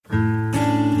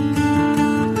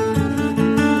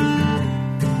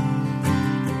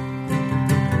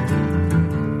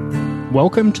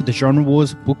Welcome to the Genre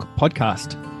Wars Book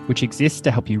Podcast, which exists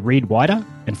to help you read wider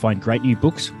and find great new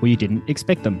books where you didn't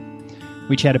expect them.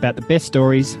 We chat about the best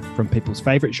stories from people's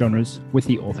favourite genres with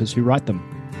the authors who write them.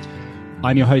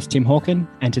 I'm your host, Tim Hawken,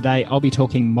 and today I'll be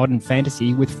talking modern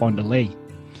fantasy with Fonda Lee.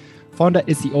 Fonda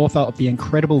is the author of the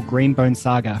incredible Greenbone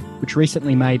Saga, which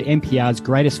recently made NPR's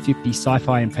greatest 50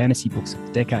 sci-fi and fantasy books of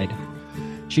the decade.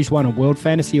 She's won a World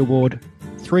Fantasy Award,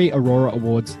 3 Aurora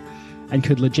Awards, and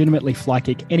could legitimately fly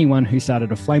kick anyone who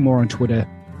started a flame war on Twitter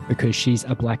because she's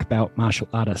a black belt martial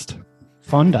artist.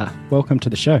 Fonda, welcome to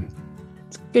the show.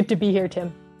 It's good to be here,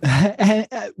 Tim.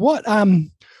 What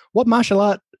martial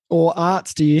art or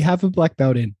arts do you have a black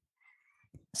belt in?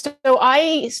 So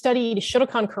I studied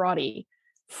Shotokan karate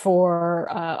for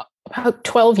about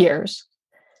 12 years.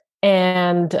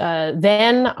 And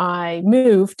then I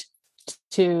moved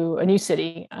to a new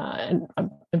city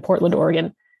in Portland,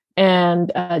 Oregon, and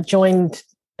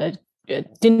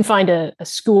didn't find a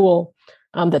school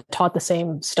that taught the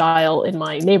same style in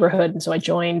my neighborhood. And so I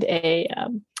joined a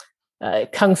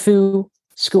Kung Fu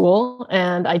school,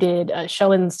 and I did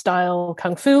Shaolin style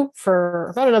Kung Fu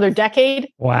for about another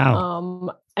decade.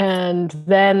 Wow. And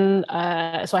then,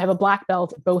 so I have a black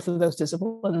belt in both of those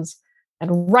disciplines.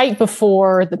 And right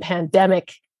before the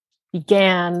pandemic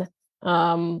began,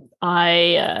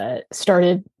 I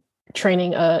started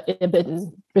training a bit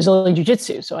in Brazilian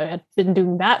Jiu-Jitsu. So I had been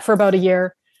doing that for about a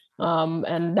year.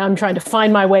 And now I'm trying to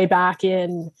find my way back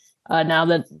in now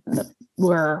that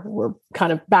we're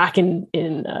kind of back in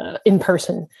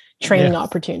in-person training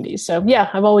opportunities. So yeah,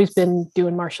 I've always been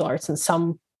doing martial arts in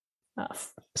some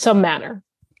manner.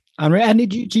 And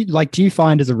do you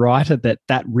find as a writer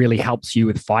that really helps you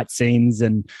with fight scenes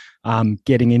and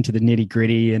getting into the nitty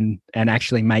gritty and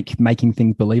actually making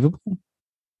things believable?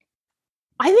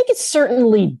 I think it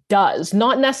certainly does,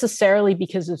 not necessarily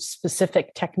because of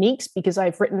specific techniques, because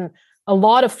I've written a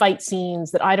lot of fight scenes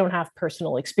that I don't have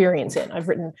personal experience in. I've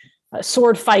written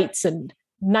sword fights and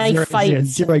knife fights.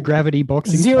 Zero gravity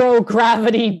boxing. Zero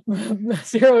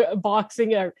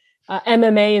boxing or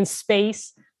MMA in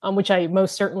space, which I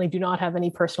most certainly do not have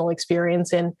any personal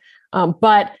experience in.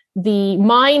 But the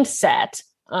mindset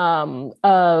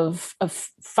of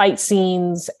fight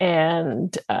scenes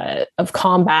and of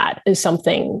combat is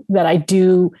something that I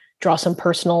do draw some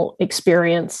personal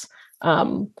experience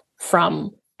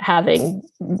from having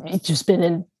just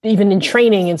been even in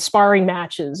training and sparring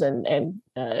matches and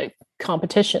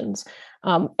competitions,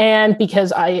 and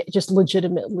because I just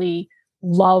legitimately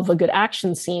love a good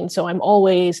action scene, so I'm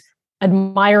always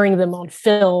admiring them on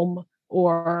film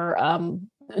or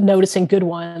noticing good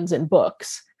ones in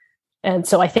books. And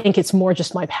so I think it's more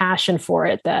just my passion for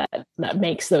it that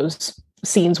makes those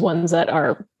scenes ones that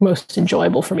are most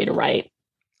enjoyable for me to write.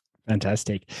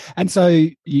 Fantastic. And so,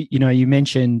 you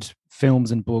mentioned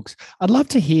films and books. I'd love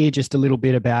to hear just a little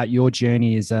bit about your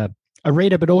journey as a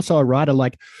reader, but also a writer.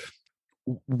 Like,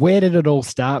 where did it all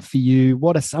start for you?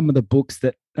 What are some of the books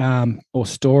that or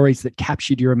stories that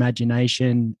captured your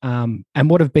imagination? And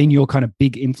what have been your kind of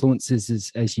big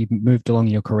influences as you've moved along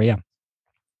your career?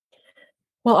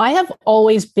 Well, I have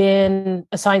always been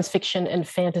a science fiction and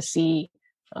fantasy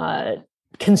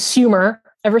consumer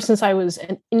ever since I was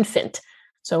an infant.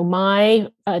 So my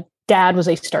dad was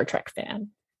a Star Trek fan,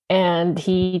 and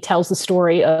he tells the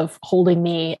story of holding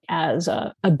me as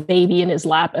a baby in his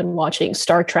lap and watching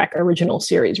Star Trek original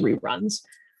series reruns.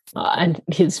 And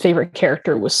his favorite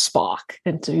character was Spock.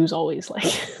 And so he was always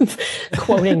like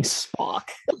quoting Spock.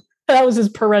 That was his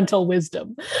parental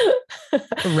wisdom.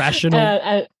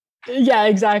 Rational. Yeah,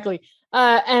 exactly.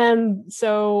 And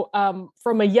so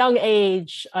from a young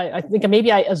age, I think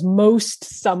maybe I osmosed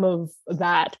some of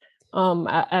that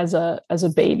as a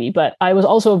baby, but I was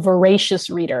also a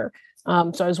voracious reader.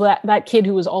 So I was that kid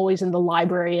who was always in the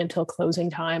library until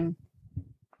closing time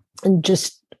and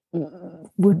just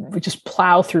would just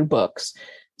plow through books.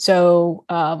 So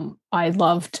I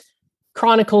loved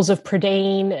Chronicles of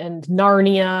Prydain and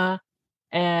Narnia.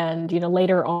 And,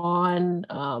 later on,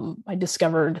 I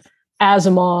discovered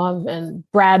Asimov and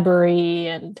Bradbury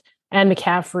and Anne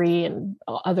McCaffrey and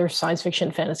other science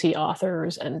fiction fantasy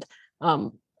authors. And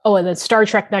and then Star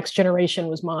Trek Next Generation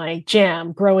was my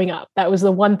jam growing up. That was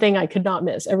the one thing I could not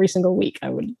miss. Every single week, I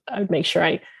would make sure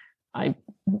I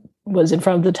was in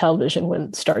front of the television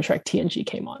when Star Trek TNG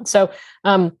came on. So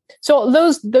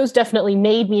those definitely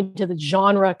made me to the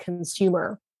genre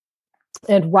consumer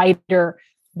and writer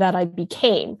that I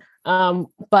became.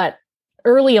 But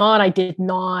early on, I did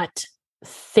not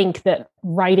think that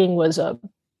writing was a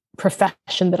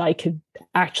profession that I could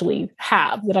actually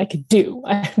have, that I could do.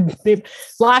 The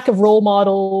lack of role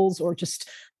models or just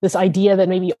this idea that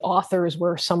maybe authors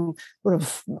were some sort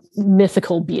of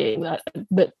mythical being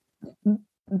that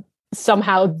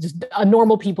somehow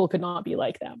normal people could not be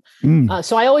like them.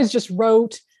 So I always just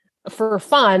wrote for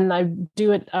fun. I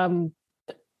do it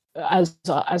as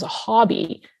a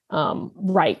hobby.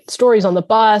 Write stories on the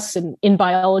bus and in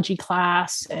biology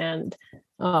class, and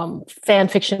fan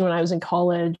fiction when I was in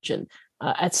college. And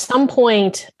at some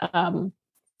point, I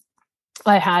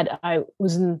had a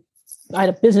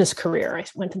business career. I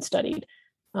went and studied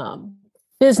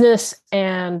business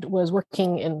and was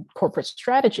working in corporate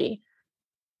strategy,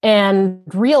 and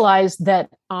realized that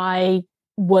I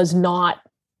was not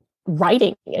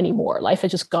writing anymore. Life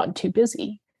had just gotten too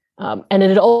busy. And it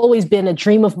had always been a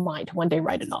dream of mine to one day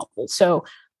write a novel. So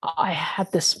I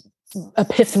had this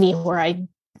epiphany where I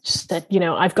just said,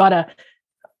 I'm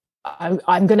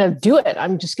going to do it.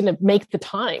 I'm just going to make the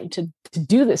time to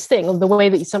do this thing. The way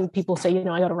that some people say,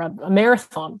 I got to run a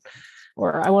marathon,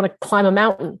 or I want to climb a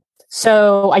mountain.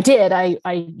 So I did.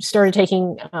 I started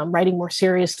taking writing more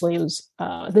seriously. It was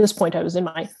at this point I was in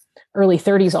my early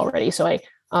 30s already. So I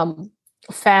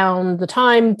found the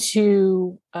time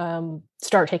to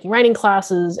start taking writing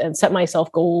classes and set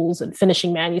myself goals and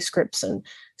finishing manuscripts and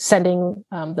sending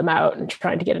them out and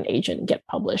trying to get an agent and get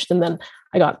published. And then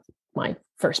I got my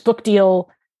first book deal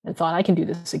and thought, I can do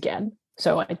this again.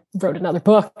 So I wrote another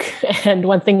book, and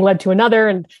one thing led to another.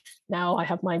 And now I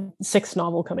have my sixth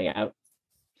novel coming out.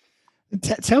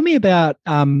 Tell me about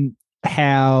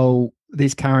how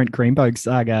this current Greenbogue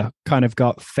saga kind of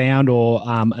got found, or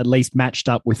at least matched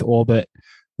up with Orbit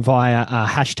via a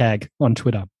hashtag on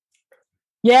Twitter.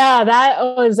 Yeah, that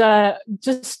was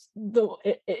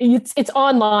it's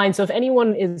online. So if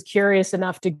anyone is curious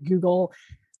enough to Google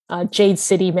Jade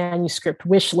City manuscript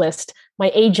wish list,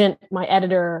 my agent, my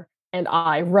editor, and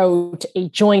I wrote a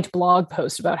joint blog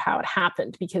post about how it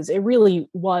happened, because it really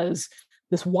was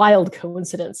this wild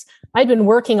coincidence. I'd been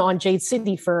working on Jade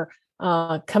City for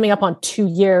coming up on 2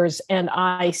 years, and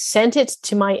I sent it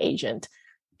to my agent,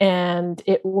 and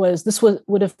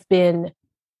would have been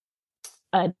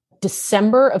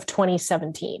December of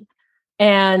 2017,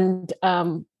 and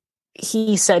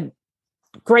he said,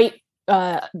 "Great,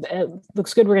 it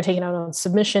looks good. We're going to take it out on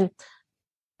submission."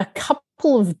 A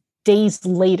couple of days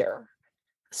later,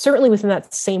 certainly within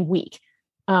that same week,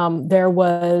 there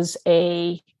was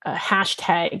a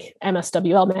hashtag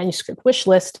MSWL manuscript wish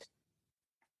list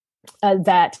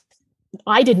that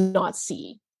I did not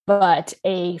see, but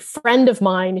a friend of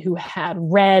mine who had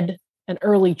read an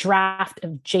early draft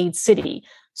of Jade City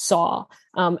saw,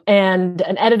 and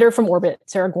an editor from Orbit,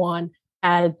 Sarah Guan,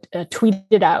 had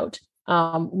tweeted out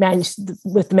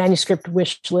with the manuscript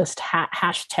wish list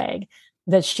hashtag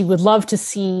that she would love to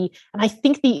see. And I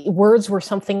think the words were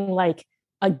something like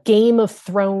a Game of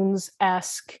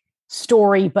Thrones-esque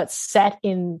story, but set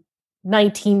in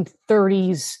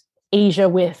 1930s Asia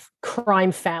with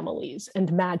crime families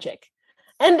and magic.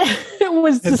 And it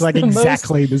was just it's like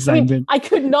exactly the same thing. I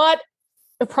could not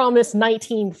promise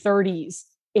 1930s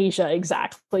Asia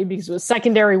exactly, because it was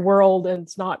secondary world and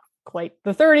it's not quite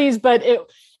the 30s, but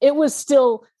it was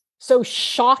still so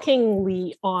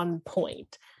shockingly on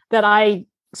point that I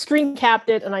screen capped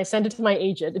it and I sent it to my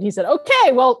agent, and he said,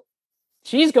 "Okay, well,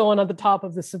 she's going on the top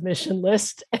of the submission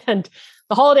list." And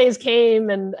the holidays came,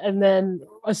 and then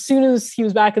as soon as he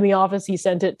was back in the office, he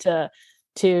sent it to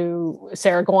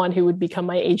Sarah Guan, who would become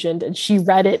my agent, and she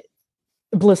read it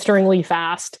blisteringly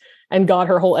fast and got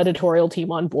her whole editorial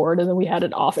team on board, and then we had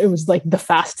it off. It was like the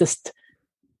fastest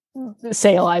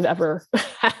sale I've ever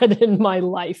had in my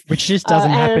life, which just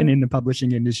doesn't happen in the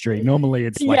publishing industry. Normally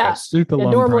it's like a super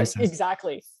long process.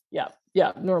 Exactly. Yeah.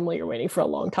 Normally you're waiting for a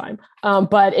long time.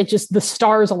 But it just, the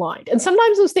stars aligned. And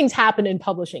sometimes those things happen in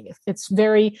publishing. It's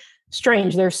very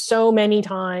strange. There's so many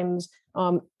times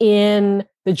in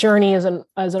the journey as an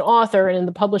author and in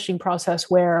the publishing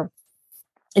process where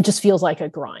it just feels like a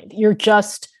grind. You're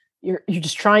just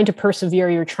trying to persevere.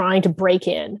 You're trying to break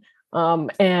in.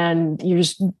 And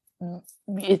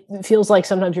it feels like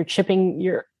sometimes you're chipping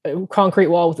your concrete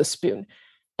wall with a spoon.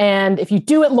 And if you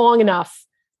do it long enough,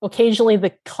 occasionally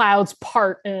the clouds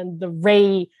part and the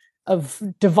ray of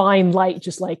divine light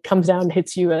just like comes down and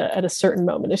hits you at a certain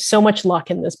moment. There's so much luck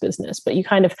in this business, but you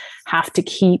kind of have to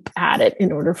keep at it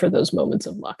in order for those moments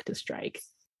of luck to strike.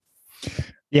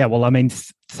 Yeah. Well, I mean,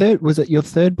 was it your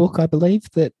third book, I believe,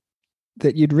 that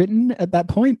you'd written at that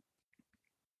point?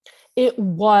 It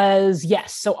was,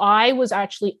 yes. So I was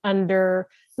actually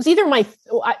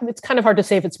it's kind of hard to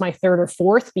say if it's my third or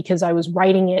fourth, because I was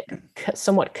writing it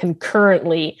somewhat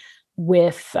concurrently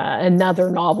with another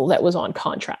novel that was on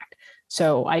contract.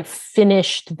 So I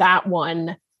finished that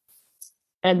one,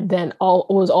 and then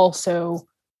was also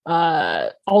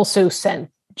also sent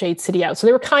Jade City out. So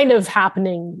they were kind of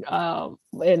happening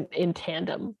in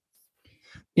tandem.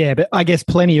 Yeah, but I guess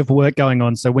plenty of work going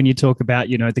on. So when you talk about,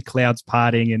 the clouds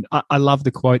parting, and I love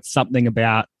the quote, something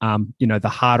about, the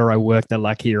harder I work, the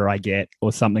luckier I get,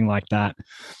 or something like that.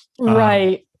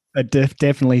 Right. It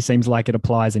definitely seems like it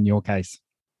applies in your case.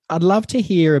 I'd love to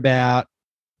hear about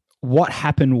what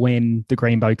happened when the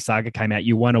Green Book Saga came out.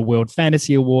 You won a World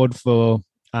Fantasy Award for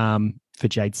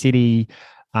Jade City.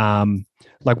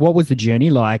 What was the journey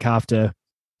like after,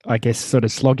 I guess, sort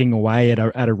of slogging away at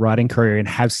a writing career and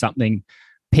have something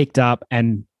picked up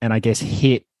and I guess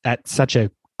hit at such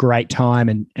a great time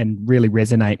and really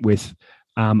resonate with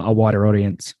a wider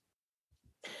audience?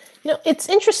 It's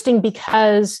interesting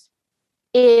because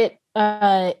it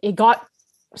got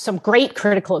some great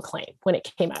critical acclaim when it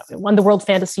came out. It won the World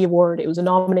Fantasy Award. It was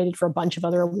nominated for a bunch of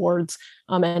other awards,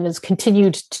 and has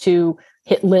continued to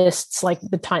hit lists like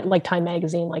Time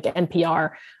Magazine, like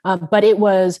NPR. But it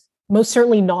was most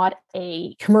certainly not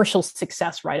a commercial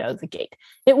success right out of the gate.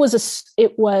 It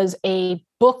was a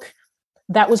book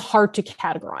that was hard to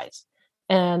categorize.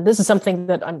 And this is something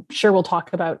that I'm sure we'll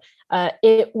talk about.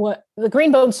 The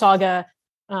Greenbone Saga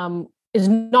is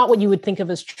not what you would think of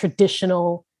as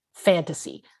traditional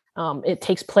fantasy. It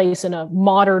takes place in a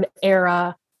modern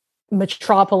era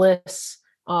metropolis.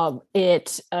 There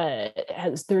are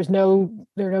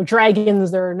no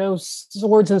dragons, there are no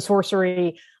swords and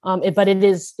sorcery, but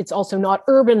it's also not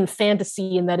urban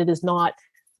fantasy in that it is not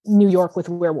New York with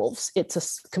werewolves. It's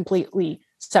a completely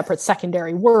separate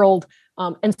secondary world,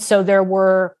 and so there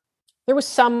was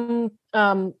some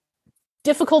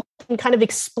difficulty in kind of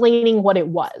explaining what it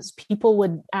was. People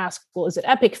would ask, well, is it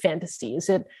epic fantasy? Is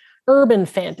it urban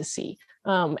fantasy?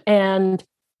 And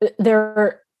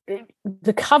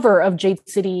the cover of Jade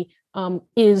City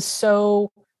is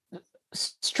so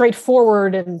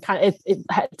straightforward and kind of it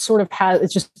sort of has,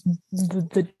 it's just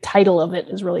the title of it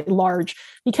is really large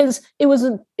because there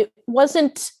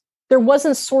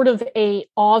wasn't sort of a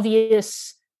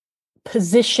obvious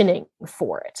positioning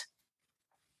for it,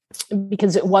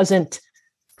 because it wasn't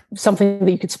something that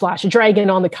you could splash a dragon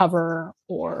on the cover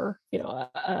or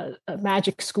a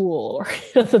magic school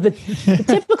or the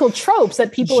typical tropes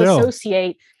that people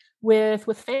associate with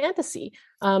fantasy.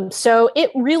 So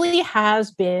it really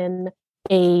has been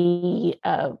a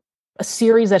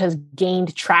series that has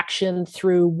gained traction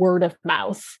through word of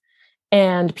mouth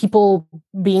and people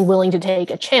being willing to take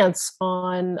a chance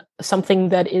on something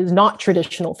that is not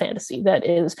traditional fantasy, that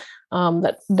is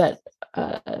that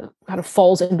kind of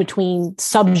falls in between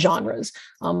subgenres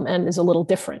and is a little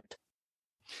different.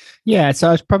 Yeah,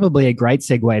 so it's probably a great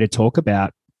segue to talk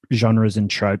about genres and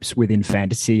tropes within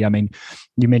fantasy. I mean,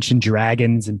 you mentioned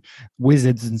dragons and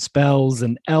wizards and spells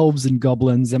and elves and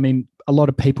goblins. I mean, a lot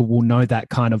of people will know that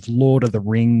kind of Lord of the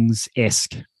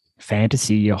Rings-esque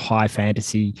fantasy or high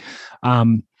fantasy.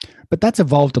 But that's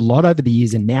evolved a lot over the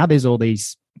years, and now there's all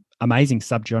these amazing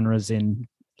subgenres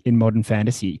in modern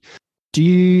fantasy. Do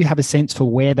you have a sense for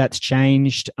where that's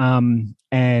changed and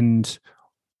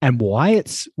why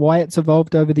it's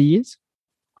evolved over the years?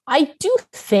 I do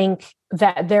think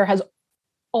that there has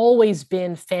always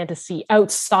been fantasy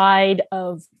outside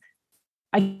of,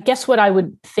 I guess, what I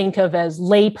would think of as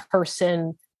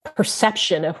layperson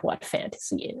perception of what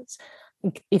fantasy is.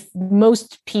 If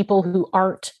most people who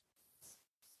aren't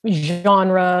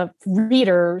genre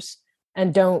readers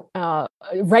and don't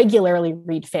regularly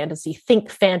read fantasy think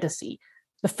fantasy,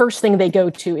 the first thing they go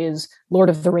to is Lord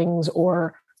of the Rings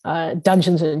or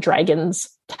Dungeons and Dragons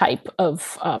type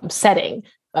of setting,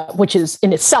 which is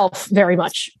in itself very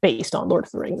much based on Lord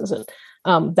of the Rings and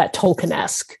that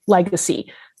Tolkien-esque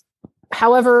legacy.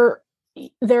 However,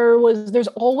 there's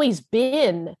always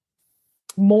been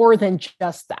more than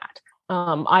just that.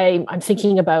 I'm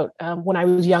thinking about when I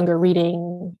was younger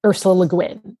reading Ursula Le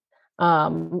Guin,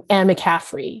 Anne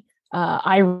McCaffrey.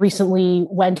 I recently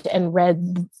went and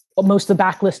read most of the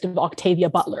backlist of Octavia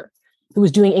Butler, who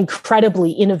was doing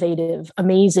incredibly innovative,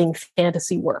 amazing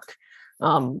fantasy work,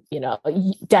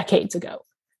 decades ago.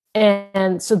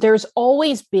 And so there's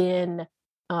always been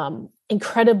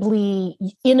incredibly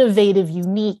innovative,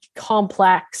 unique,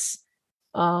 complex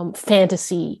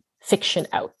fantasy fiction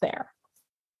out there.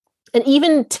 And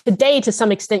even today, to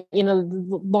some extent,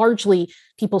 largely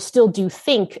people still do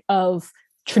think of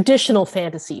traditional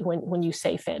fantasy when you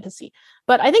say fantasy.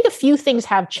 But I think a few things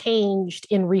have changed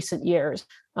in recent years,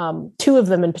 two of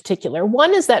them in particular.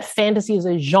 One is that fantasy as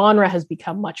a genre has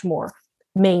become much more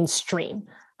mainstream.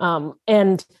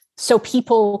 And so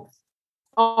people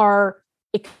are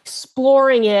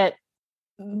exploring it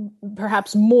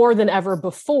perhaps more than ever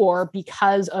before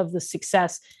because of the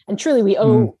success. And truly,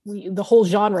 the whole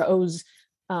genre owes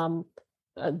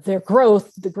their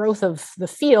growth, the growth of the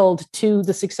field, to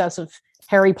the success of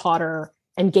Harry Potter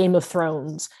and Game of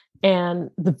Thrones and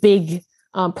the big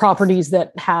properties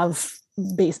that have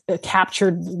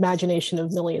captured the imagination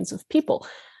of millions of people.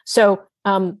 So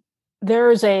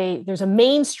there's a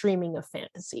mainstreaming of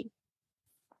fantasy.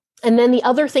 And then the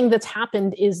other thing that's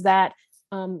happened is that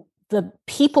the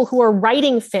people who are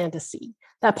writing fantasy,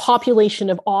 that population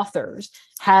of authors,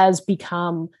 has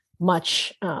become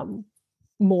much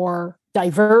more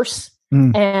diverse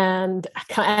and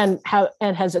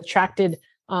has attracted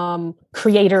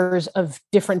creators of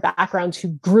different backgrounds who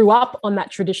grew up on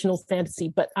that traditional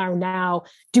fantasy, but are now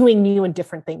doing new and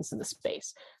different things in the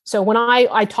space. So when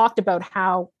I talked about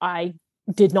how I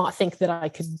did not think that I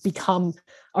could become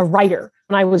a writer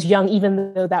when I was young,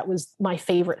 even though that was my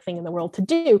favorite thing in the world to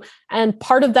do. And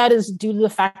part of that is due to the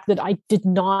fact that I did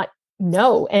not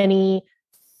know any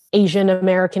Asian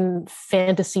American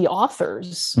fantasy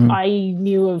authors. I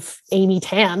knew of Amy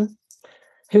Tan,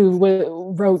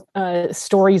 who wrote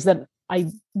stories that I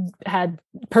had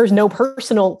no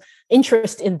personal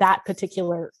interest in that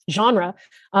particular genre.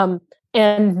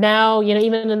 And now,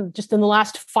 even just in the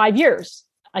last 5 years,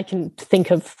 I can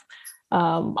think of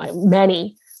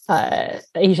many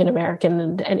Asian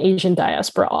American and Asian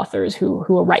diaspora authors who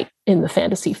write in the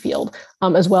fantasy field,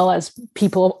 as well as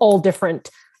people of all different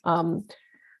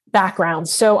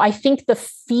backgrounds. So I think the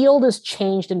field has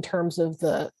changed in terms of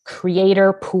the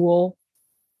creator pool,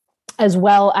 as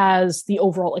well as the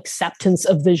overall acceptance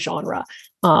of the genre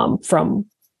from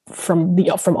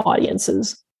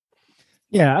audiences.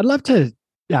 Yeah, I'd love to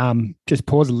just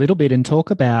pause a little bit and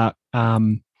talk about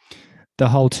the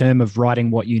whole term of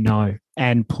writing what you know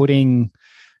and putting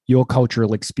your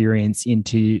cultural experience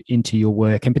into your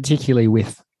work, and particularly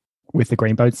with the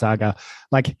Greenboat Saga.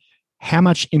 Like, how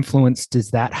much influence does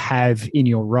that have in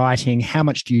your writing? How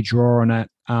much do you draw on it?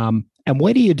 And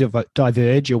where do you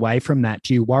diverge away from that?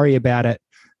 Do you worry about it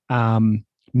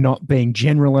not being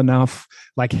general enough?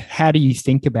 Like, how do you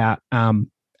think about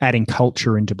adding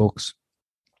culture into books?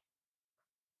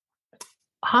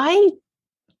 I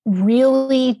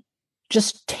really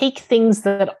just take things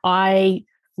that I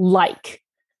like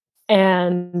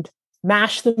and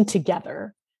mash them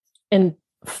together and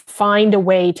find a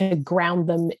way to ground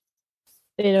them,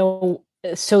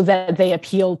 so that they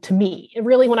appeal to me. And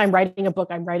really, when I'm writing a book,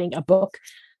 I'm writing a book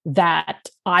that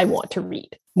I want to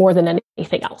read more than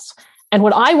anything else. And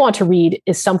what I want to read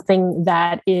is something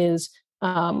that is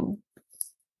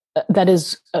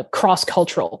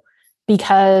cross-cultural,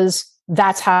 because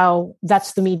that's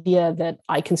the media that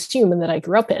I consume and that I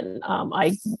grew up in.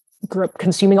 I grew up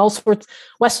consuming all sorts of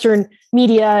Western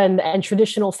media and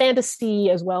traditional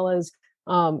fantasy, as well as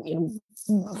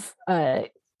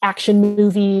action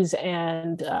movies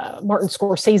and Martin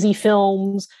Scorsese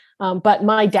films. But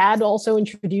my dad also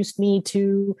introduced me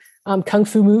to kung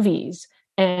fu movies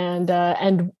and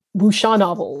wuxia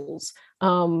novels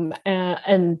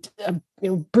and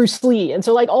Bruce Lee. And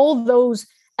so, like, all of those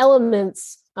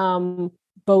elements,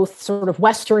 both sort of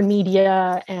Western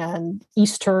media and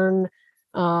Eastern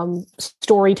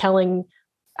storytelling,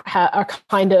 are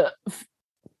kind of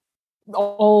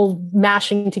all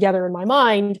mashing together in my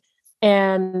mind.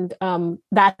 And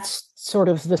that's sort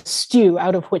of the stew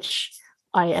out of which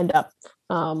I end up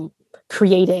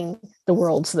creating the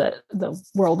world of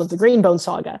the Greenboat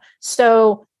Saga.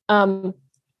 So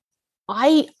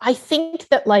I think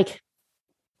that, like,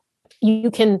 you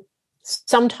can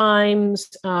sometimes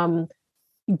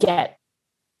get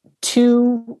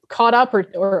too caught up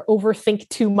or overthink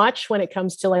too much when it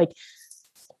comes to, like,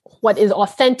 what is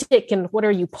authentic and what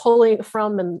are you pulling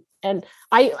from. And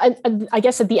I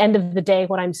guess at the end of the day,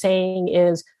 what I'm saying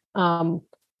is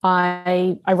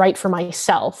I write for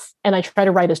myself, and I try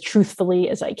to write as truthfully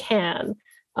as I can.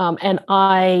 And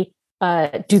I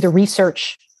do the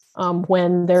research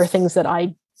when there are things that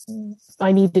I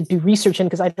need to do research in,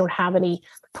 because I don't have any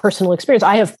personal experience.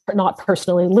 I have not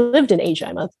personally lived in Asia.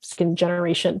 I'm a second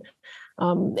generation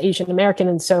Asian American.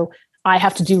 And so I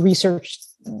have to do research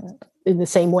in the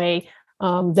same way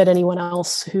that anyone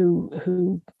else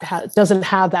who doesn't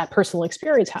have that personal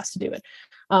experience has to do it.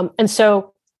 And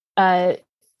so I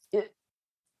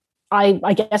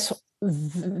guess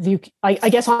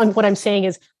on what I'm saying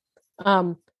is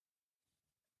I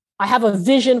have a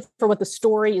vision for what the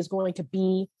story is going to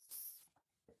be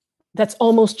that's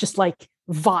almost just like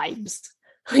vibes,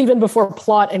 even before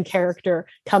plot and character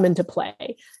come into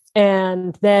play.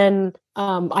 And then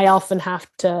I often have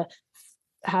to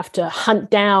hunt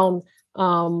down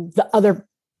the other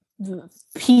the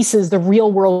pieces, the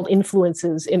real world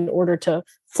influences, in order to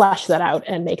flesh that out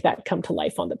and make that come to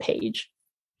life on the page.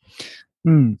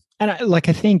 And I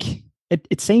think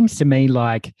it seems to me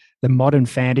like the modern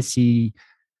fantasy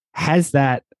has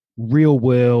that real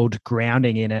world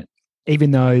grounding in it,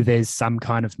 even though there's some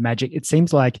kind of magic. It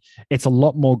seems like it's a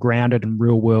lot more grounded in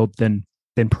real world than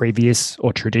previous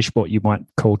or traditional, what you might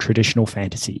call traditional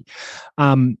fantasy.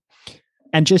 And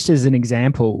just as an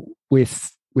example,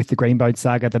 with the Greenbone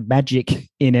Saga, the magic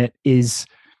in it is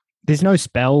there's no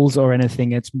spells or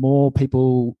anything. It's more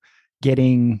people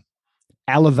getting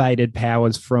elevated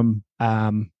powers from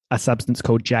a substance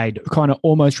called jade. It kind of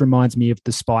almost reminds me of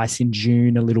the spice in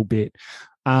June a little bit.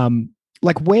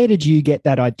 Like, where did you get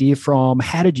that idea from?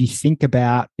 How did you think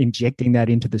about injecting that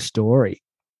into the story?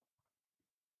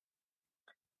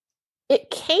 It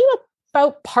came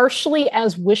about partially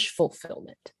as wish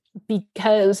fulfillment,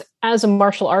 because as a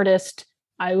martial artist,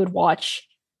 I would watch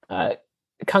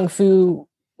kung fu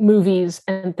movies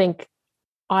and think,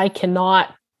 I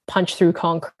cannot punch through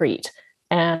concrete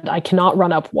and I cannot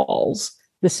run up walls.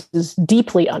 This is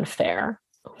deeply unfair.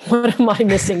 What am I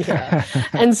missing here?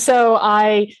 And so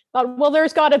I thought, well,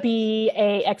 there's got to be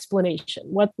a explanation.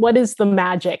 What is the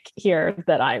magic here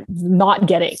that I'm not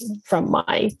getting from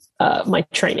my my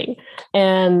training?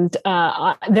 And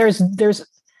there's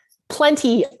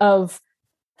plenty of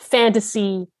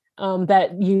fantasy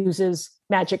that uses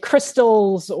magic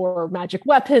crystals or magic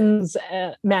weapons,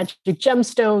 magic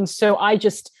gemstones. So I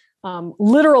just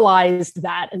literalized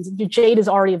that, and jade is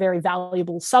already a very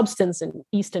valuable substance in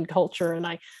Eastern culture, and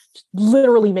I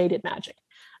literally made it magic.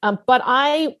 But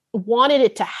I wanted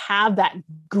it to have that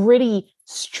gritty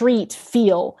street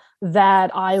feel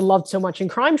that I loved so much in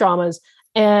crime dramas,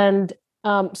 and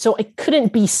so it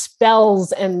couldn't be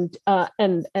spells and a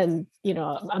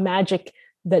magic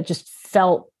that just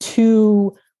felt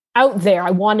too out there. I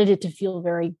wanted it to feel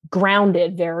very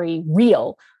grounded, very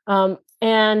real,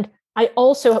 and I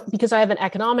also, because I have an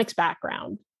economics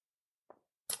background,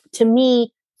 to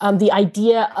me, the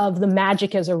idea of the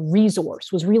magic as a resource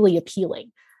was really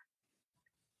appealing.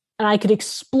 And I could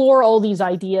explore all these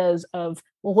ideas of,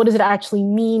 well, what does it actually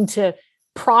mean to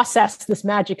process this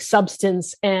magic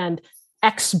substance and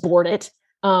export it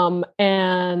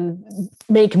and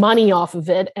make money off of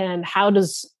it? And how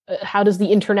does the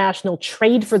international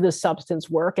trade for this substance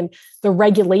work, and the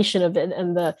regulation of it,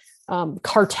 and the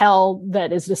cartel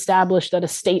that is established at a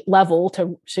state level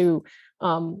to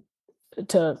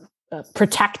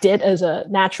protect it as a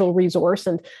natural resource,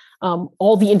 and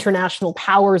all the international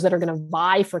powers that are going to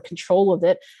vie for control of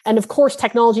it. And of course,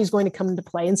 technology is going to come into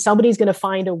play, and somebody's going to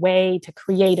find a way to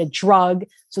create a drug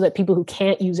so that people who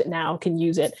can't use it now can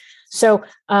use it. So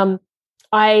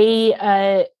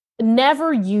I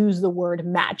never use the word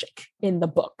magic in the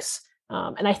books.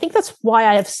 And I think that's why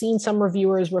I have seen some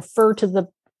reviewers refer to the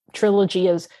trilogy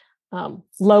as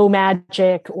low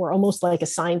magic, or almost like a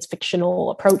science fictional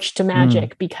approach to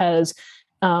magic, because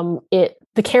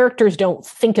the characters don't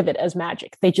think of it as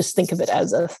magic. They just think of it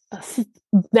as a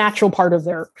natural part of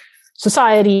their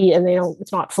society, and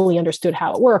it's not fully understood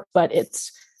how it works, but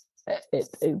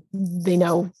they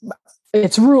know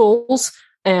its rules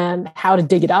and how to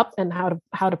dig it up, and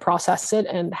how to process it,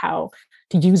 and how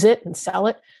to use it and sell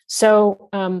it. So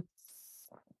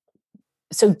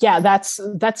yeah, that's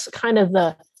kind of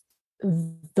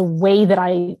the way that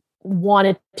I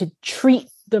wanted to treat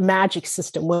the magic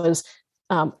system, was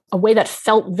a way that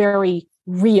felt very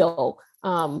real,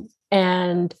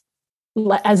 and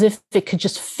as if it could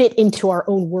just fit into our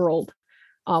own world,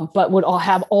 but would all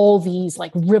have all these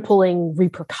like rippling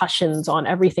repercussions on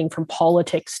everything from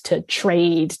politics to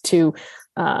trade to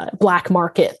black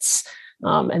markets,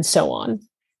 and so on.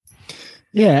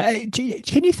 Yeah.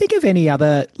 Can you think of any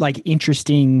other like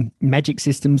interesting magic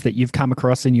systems that you've come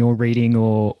across in your reading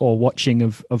or watching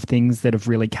of things that have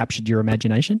really captured your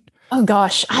imagination? Oh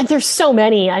gosh, there's so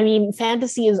many. I mean,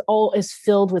 fantasy is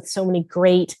filled with so many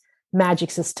great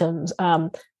magic systems.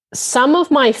 Some of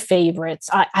my favorites,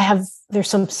 there's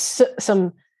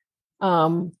some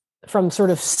from sort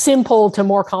of simple to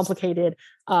more complicated.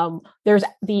 There's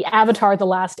the Avatar: The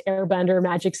Last Airbender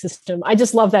magic system. I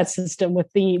just love that system with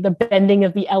the bending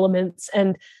of the elements,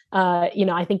 and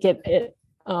I think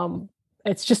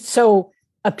it's just so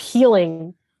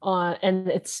appealing, and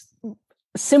it's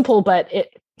simple, but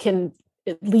it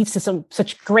leads to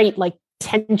such great like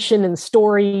tension and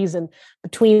stories, and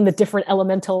between the different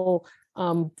elemental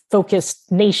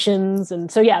focused nations. And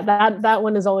so yeah, that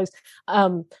one is always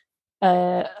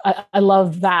I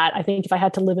love that. I think if I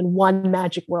had to live in one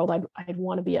magic world, I'd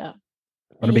want to be an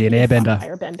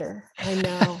airbender. I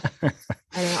know.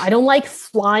 I don't like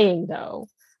flying though.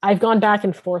 I've gone back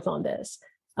and forth on this.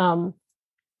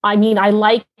 I mean, I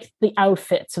like the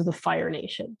outfits of the Fire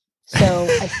Nation. So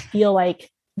I feel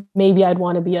like maybe I'd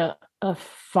want to be a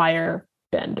fire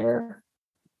bender.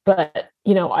 But,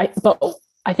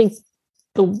 I think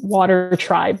the water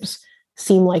tribes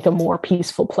seem like a more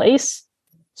peaceful place.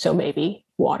 So maybe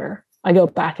water. I go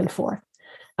back and forth.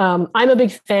 I'm a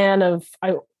big fan of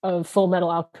Full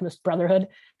Metal Alchemist Brotherhood.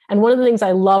 And one of the things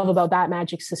I love about that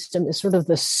magic system is sort of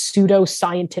the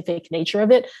pseudo-scientific nature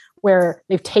of it, where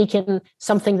they've taken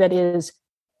something that is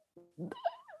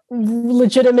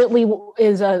legitimately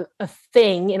is a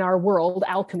thing in our world,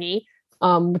 alchemy,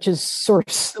 which is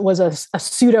was a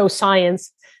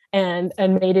pseudo-science, and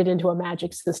made it into a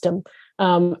magic system.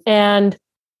 And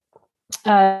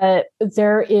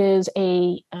there is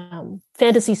a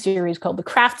fantasy series called The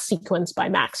Craft Sequence by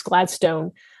Max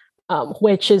Gladstone,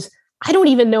 which is, I don't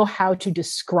even know how to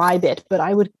describe it, but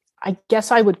I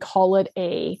guess I would call it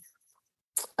a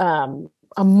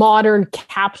modern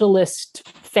capitalist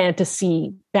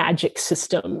fantasy magic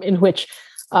system in which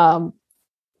the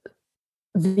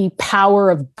power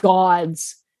of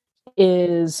gods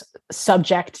is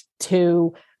subject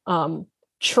to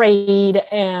trade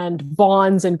and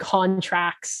bonds and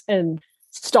contracts and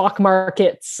stock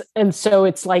markets. And so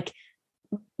it's like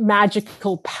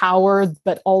magical power,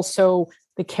 but also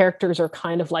the characters are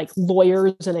kind of like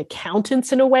lawyers and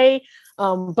accountants in a way.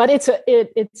 But it's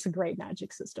a great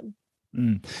magic system.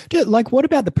 Like, what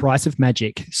about the price of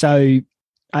magic? So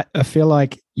I feel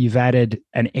like you've added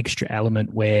an extra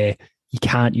element where you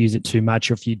can't use it too much.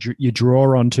 Or if you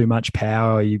draw on too much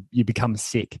power, you become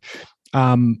sick.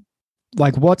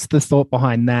 Like, what's the thought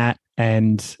behind that?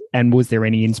 And was there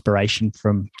any inspiration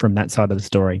from that side of the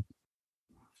story?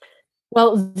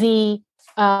 Well, the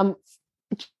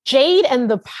Jade and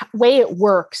the way it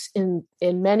works in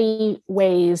many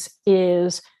ways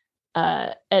is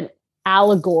an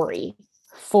allegory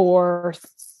for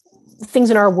things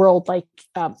in our world, like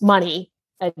money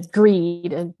and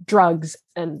greed and drugs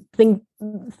and things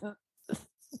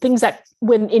that,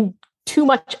 when in too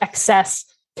much excess,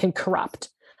 can corrupt.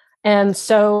 And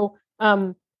so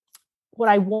what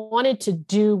I wanted to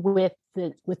do with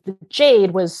the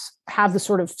Jade was have the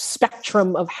sort of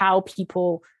spectrum of how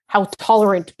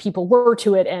tolerant people were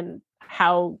to it and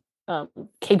how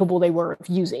capable they were of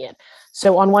using it.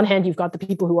 So on one hand, you've got the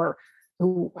people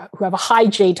who have a high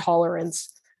Jade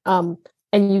tolerance, and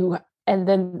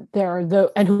then there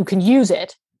are and who can use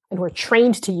it and who are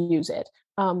trained to use it.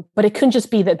 But it couldn't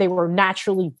just be that they were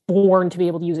naturally born to be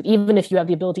able to use it. Even if you have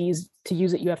the ability to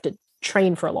use it, you have to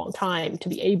train for a long time to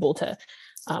be able to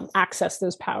access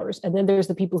those powers. And then there's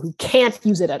the people who can't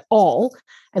use it at all,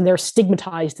 and they're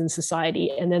stigmatized in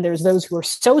society. And then there's those who are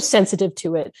so sensitive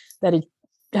to it that it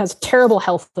has terrible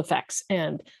health effects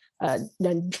and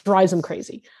drives them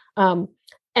crazy.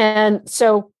 And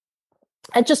so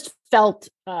it just felt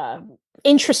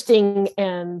interesting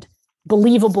and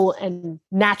believable and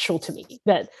natural to me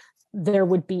that there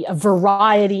would be a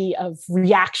variety of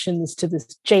reactions to this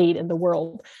Jade in the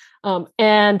world.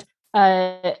 And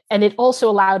it also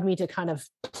allowed me to kind of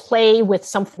play with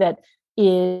something that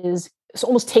is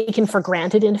almost taken for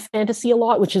granted in fantasy a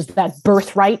lot, which is that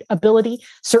birthright ability.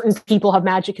 Certain people have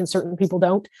magic and certain people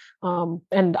don't.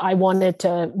 And I wanted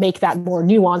to make that more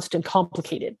nuanced and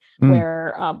complicated,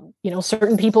 where,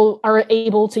 certain people are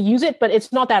able to use it, but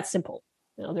it's not that simple.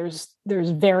 There's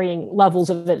varying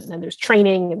levels of it, and there's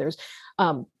training, and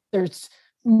there's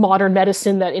modern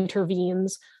medicine that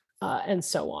intervenes, and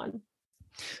so on.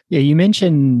 Yeah, you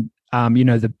mentioned,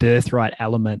 the birthright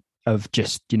element of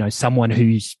just, someone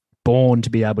who's born to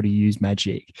be able to use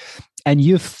magic, and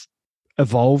you've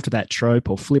evolved that trope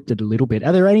or flipped it a little bit.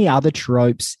 Are there any other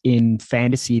tropes in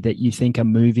fantasy that you think are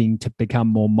moving to become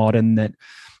more modern that,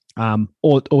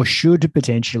 or should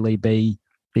potentially be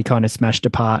kind of smashed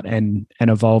apart and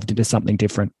evolved into something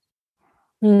different?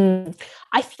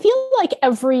 I feel like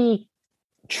every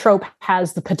trope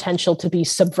has the potential to be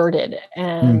subverted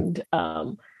and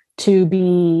to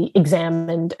be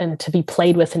examined and to be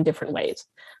played with in different ways.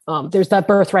 There's that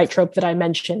birthright trope that I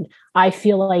mentioned. I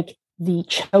feel like the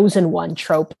chosen one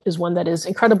trope is one that is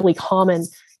incredibly common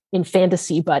in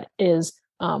fantasy, but is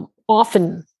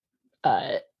often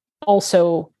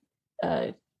also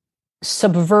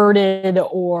subverted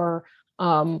or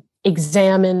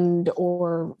examined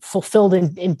or fulfilled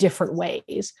in different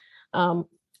ways. I'm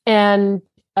trying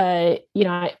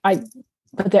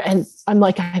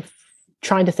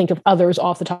to think of others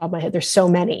off the top of my head. There's so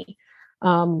many.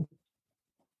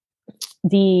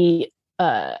 The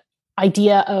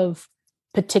idea of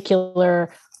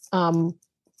particular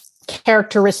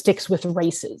characteristics with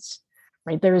races.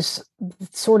 right? There's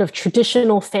sort of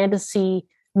traditional fantasy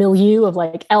milieu of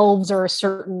like elves are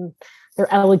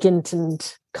they're elegant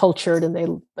and cultured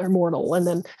and they're mortal. And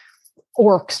then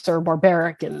orcs are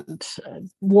barbaric and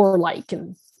warlike,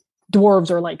 and dwarves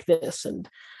are like this, and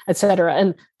etc.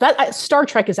 And that Star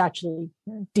Trek is actually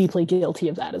deeply guilty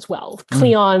of that as well.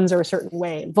 Klingons are a certain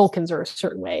way, and Vulcans are a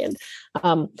certain way, and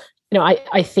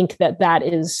I think that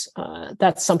is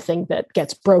that's something that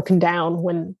gets broken down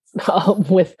when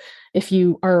if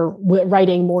you are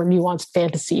writing more nuanced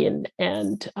fantasy and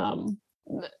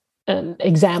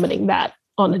examining that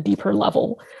on a deeper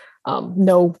level.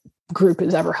 No group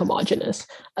is ever homogenous.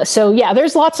 So yeah,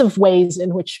 there's lots of ways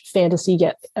in which fantasy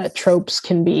tropes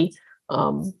can be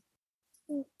either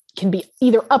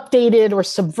updated or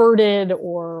subverted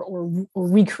or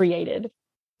recreated.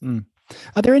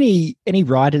 Are there any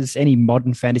writers, any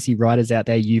modern fantasy writers out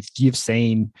there you've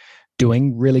seen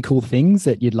doing really cool things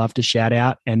that you'd love to shout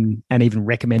out and even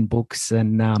recommend books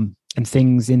and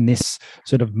things in this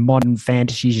sort of modern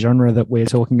fantasy genre that we're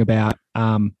talking about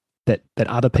that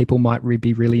other people might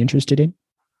be really interested in?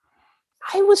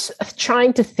 I was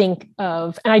trying to think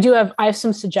of, and I have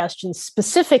some suggestions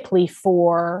specifically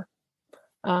for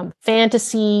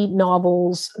fantasy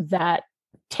novels that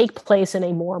take place in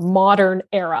a more modern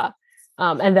era,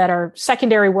 and that are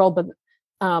secondary world, but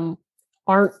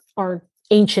aren't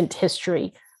ancient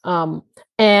history.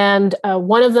 And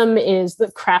one of them is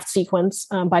The Craft Sequence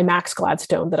by Max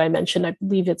Gladstone that I mentioned. I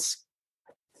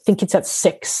think it's at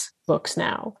 6 books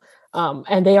now.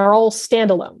 And they are all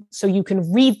standalone. So you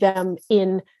can read them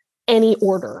in any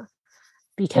order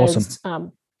because,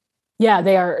 awesome.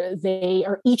 They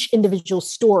are each individual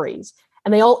stories,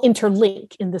 and they all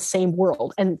interlink in the same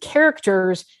world, and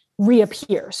characters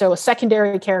reappear. So a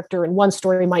secondary character in one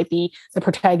story might be the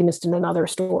protagonist in another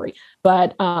story,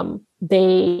 but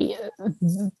it's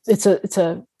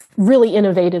a really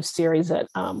innovative series that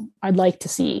I'd like to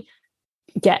see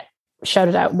get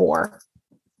shouted out more.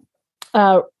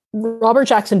 Robert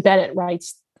Jackson Bennett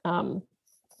writes the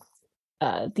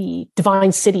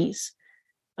Divine Cities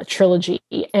trilogy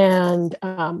and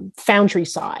Foundry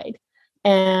Side.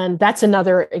 And that's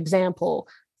another example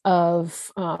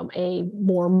of a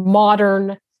more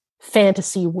modern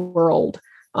fantasy world.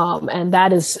 And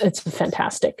it's a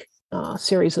fantastic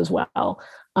series as well.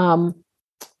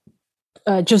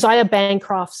 Josiah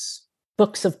Bancroft's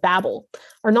Books of Babel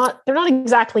they're not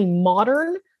exactly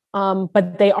modern,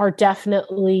 but they are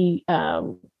definitely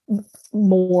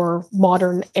more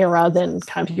modern era than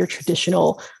kind of your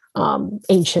traditional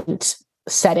ancient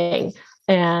setting.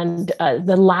 And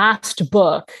the last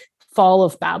book, Fall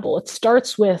of Babel, it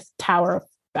starts with Tower of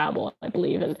Babel, I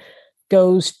believe, and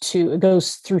goes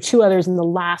through 2 others, and the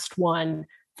last one,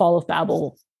 Fall of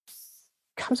Babel,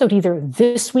 comes out either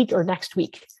this week or next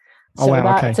week. So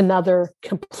that's another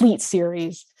complete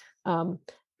series. And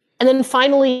then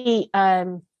finally,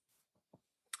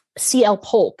 C.L.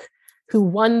 Polk, who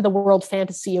won the World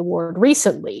Fantasy Award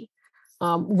recently,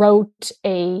 wrote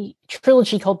a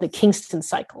trilogy called the Kingston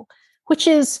Cycle, which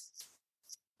is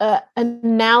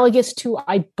analogous to,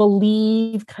 I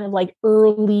believe, kind of like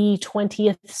early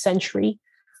 20th century,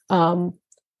 and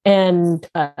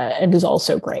is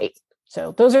also great.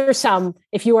 So those are some.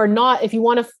 If you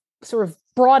want to sort of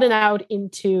broaden out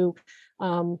into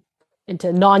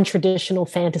non-traditional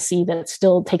fantasy that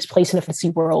still takes place in a fantasy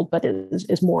world, but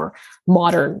is more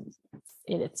modern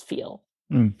in its feel.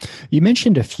 You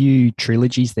mentioned a few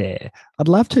trilogies there. I'd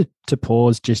love to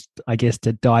pause just, I guess,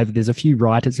 to dive. There's a few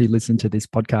writers who listen to this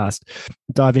podcast,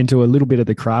 dive into a little bit of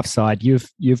the craft side.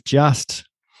 You've just,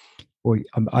 or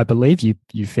I believe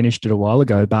you finished it a while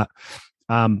ago, but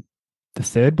the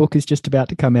 3rd book is just about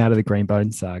to come out of the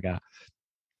Greenbone Saga.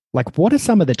 Like, what are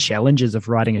some of the challenges of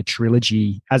writing a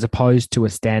trilogy as opposed to a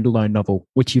standalone novel,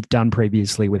 which you've done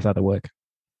previously with other work?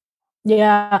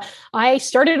 Yeah, I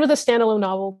started with a standalone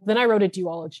novel, then I wrote a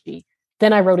duology,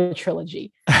 then I wrote a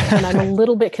trilogy, and I'm a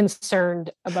little bit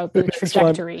concerned about the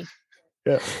trajectory.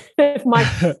 Yeah. If my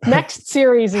next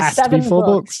series is 7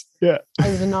 books, yeah,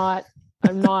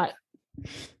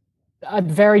 I'm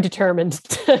very determined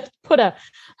to put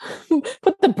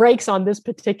the brakes on this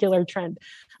particular trend.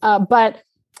 But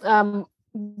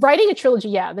writing a trilogy,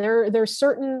 yeah, there's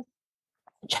certain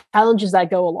challenges that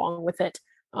go along with it.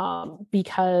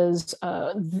 Because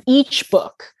each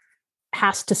book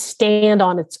has to stand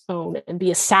on its own and be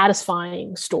a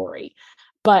satisfying story,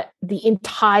 but the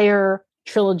entire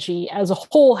trilogy as a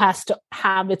whole has to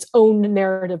have its own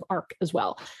narrative arc as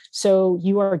well. So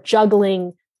you are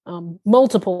juggling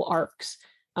multiple arcs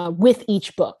with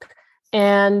each book.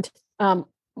 And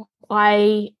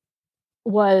I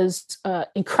was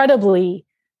incredibly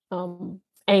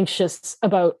anxious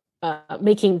about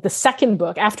making the second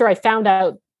book. After I found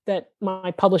out that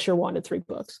my publisher wanted 3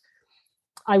 books,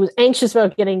 I was anxious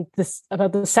about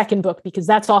about the second book, because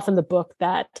that's often the book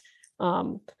that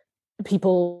I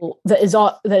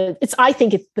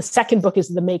think the second book is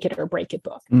the make it or break it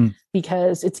book,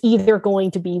 because it's either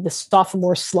going to be the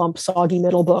sophomore slump, soggy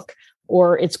middle book,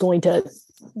 or it's going to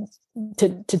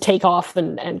take off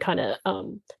and kind of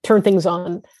turn things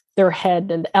on their head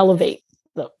and elevate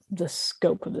the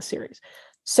scope of the series.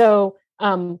 So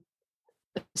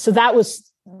that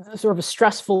was sort of a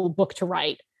stressful book to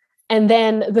write. And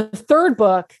then the third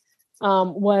book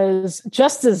was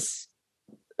just as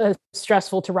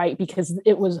stressful to write, because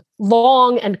it was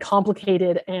long and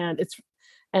complicated, and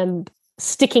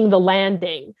sticking the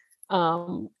landing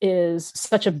is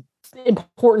such an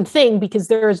important thing, because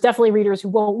there's definitely readers who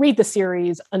won't read the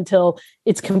series until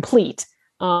it's complete.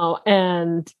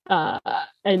 And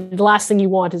the last thing you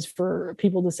want is for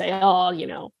people to say, "Oh,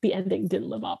 the ending didn't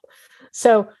live up."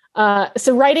 So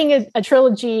writing a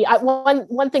trilogy,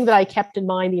 one thing that I kept in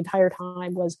mind the entire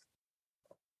time was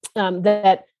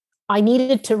that I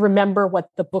needed to remember what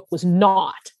the book was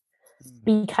not,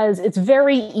 because it's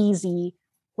very easy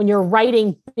when you're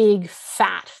writing big,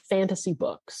 fat fantasy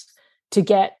books to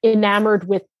get enamored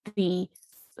with the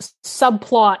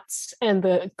subplots and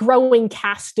the growing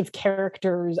cast of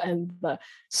characters and the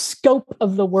scope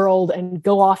of the world, and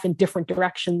go off in different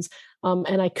directions.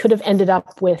 And I could have ended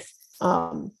up with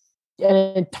an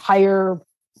entire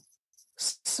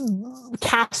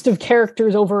cast of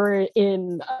characters over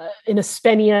in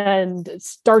Aspenia, and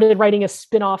started writing a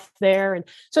spin-off there. And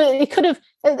so it could have,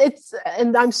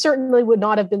 and I'm certainly would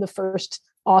not have been the first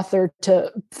author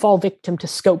to fall victim to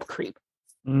scope creep.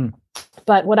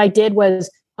 But what I did was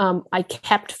I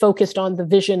kept focused on the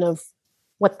vision of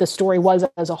what the story was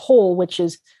as a whole, which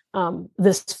is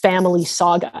this family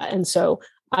saga. And so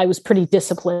I was pretty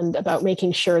disciplined about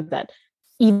making sure that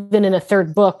even in a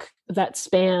third book that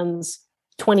spans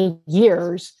 20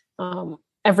 years,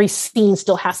 every scene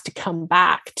still has to come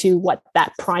back to what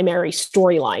that primary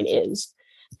storyline is.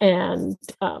 And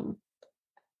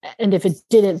if it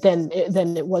didn't,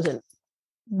 then it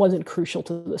wasn't crucial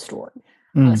to the story.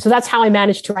 So that's how I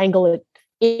managed to wrangle it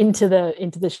into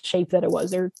the shape that it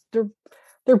was.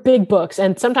 They're big books,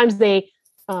 and sometimes they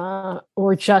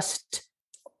were just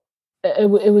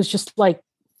it was just like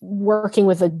working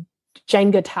with a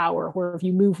Jenga tower, where if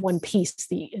you move one piece,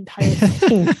 the entire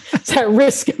thing is at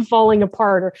risk of falling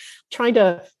apart, or trying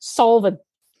to solve a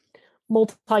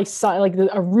like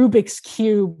a Rubik's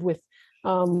cube with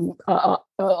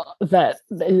that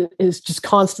is just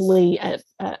constantly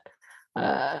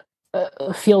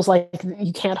feels like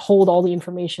you can't hold all the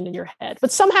information in your head, but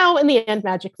somehow in the end,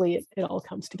 magically, it all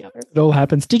comes together. It all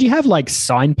happens. Did you have like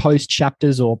signpost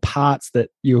chapters or parts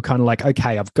that you were kind of like,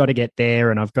 okay, I've got to get there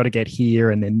and I've got to get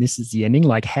here, and then this is the ending?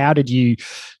 Like, how did you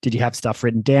have stuff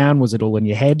written down? Was it all in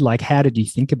your head? Like, how did you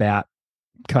think about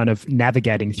kind of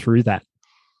navigating through that?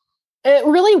 It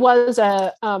really was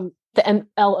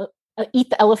eat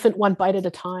the elephant one bite at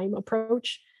a time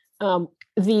approach.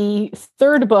 The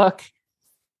third book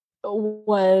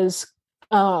was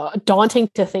daunting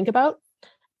to think about.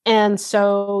 And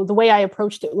so the way I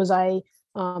approached it was I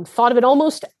thought of it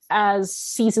almost as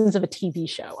seasons of a TV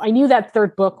show. I knew that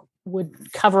third book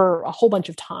would cover a whole bunch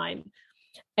of time.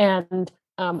 And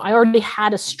I already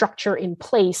had a structure in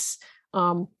place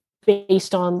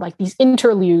based on like these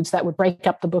interludes that would break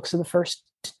up the books of the first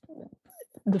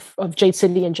of Jade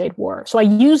City and Jade War. So I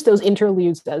used those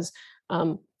interludes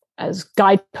as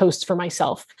guideposts for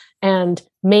myself, and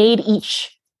made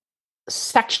each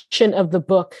section of the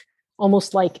book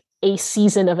almost like a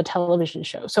season of a television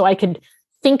show. So I could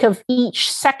think of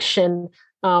each section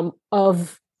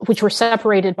of which were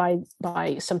separated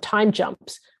by some time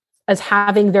jumps as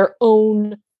having their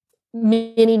own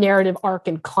mini narrative arc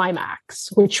and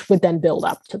climax, which would then build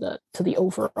up to the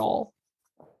overall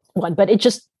one. But I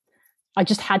just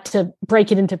had to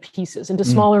break it into pieces, into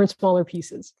smaller and smaller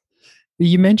pieces.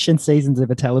 You mentioned seasons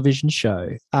of a television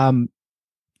show.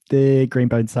 The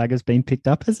Greenbone Saga has been picked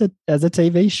up as a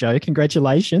TV show.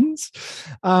 Congratulations!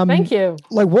 Thank you.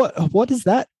 Like, what has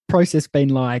that process been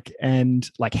like, and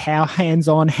like how hands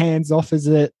on, hands off is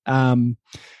it?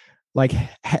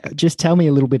 Just tell me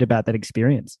a little bit about that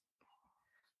experience.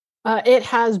 It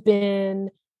has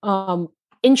been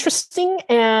interesting,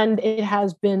 and it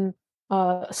has been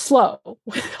slow.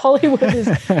 Hollywood is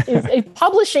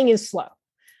publishing is slow.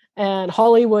 And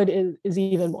Hollywood is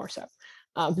even more so.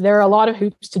 There are a lot of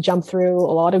hoops to jump through, a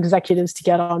lot of executives to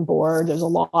get on board. There's a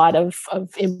lot of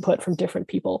input from different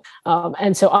people.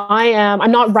 And so I'm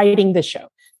not writing this show,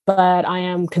 but I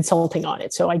am consulting on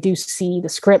it. So I do see the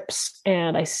scripts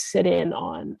and I sit in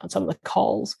on some of the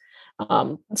calls.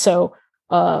 I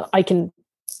can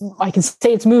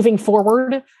say it's moving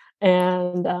forward.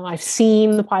 And I've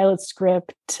seen the pilot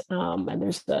script, and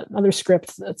there's another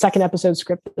script, a second episode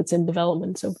script that's in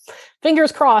development. So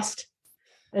fingers crossed.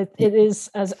 It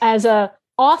is as a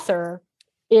author,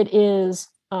 it is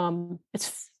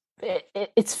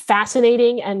it's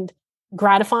fascinating and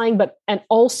gratifying, and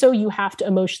also you have to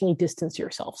emotionally distance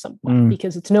yourself somewhat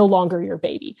because it's no longer your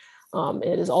baby.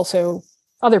 It is also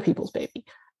other people's baby.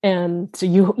 And so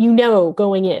you know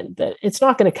going in that it's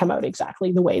not going to come out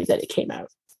exactly the way that it came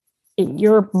out in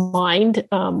your mind,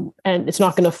 and it's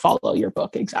not going to follow your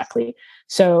book exactly.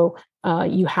 So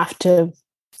you have to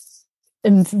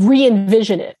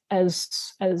re-envision it as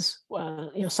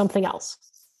something else.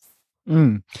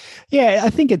 Yeah, I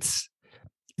think it's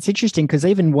interesting because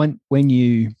even when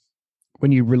you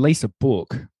release a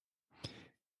book,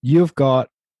 you've got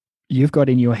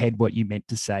in your head what you meant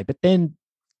to say, but then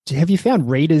have you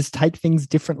found readers take things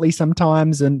differently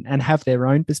sometimes and have their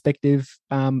own perspective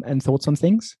and thoughts on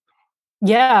things?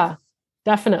 Yeah,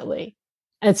 definitely.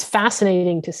 And it's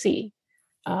fascinating to see.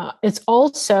 It's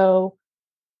also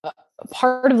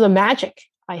part of the magic,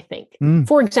 I think.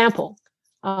 For example,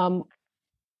 I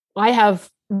have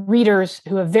readers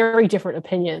who have very different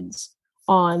opinions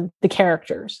on the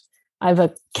characters. I have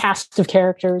a cast of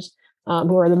characters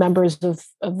who are the members of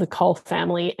the Cull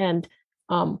family, and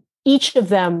each of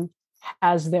them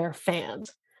has their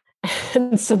fans.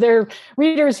 And so they're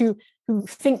readers who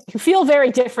feel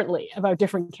very differently about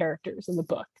different characters in the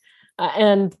book.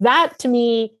 And that to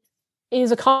me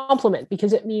is a compliment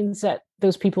because it means that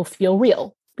those people feel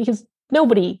real, because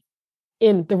nobody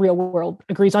in the real world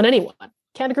agrees on anyone,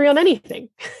 can't agree on anything.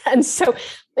 And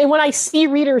when I see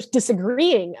readers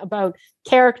disagreeing about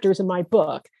characters in my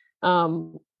book,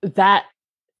 that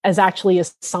is actually a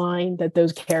sign that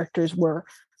those characters were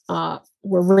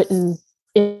written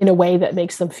in a way that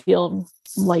makes them feel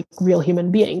like real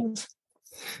human beings.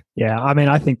 Yeah, I mean,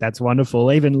 I think that's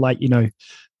wonderful. Even the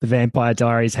Vampire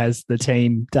Diaries has the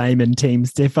Team Damon, Team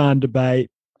Stefan debate.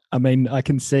 I mean, I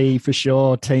can see for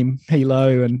sure Team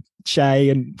Hilo and Shay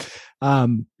and,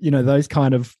 those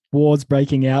kind of wars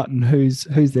breaking out and who's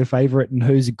their favorite and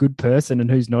who's a good person and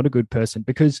who's not a good person,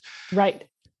 because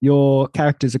your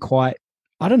characters are quite,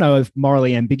 I don't know if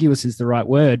morally ambiguous is the right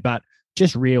word, but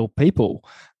just real people.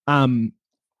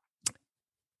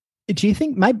 Do you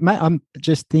think, maybe I'm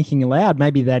just thinking aloud,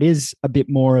 maybe that is a bit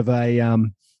more of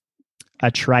a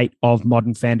trait of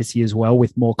modern fantasy as well,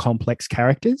 with more complex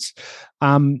characters?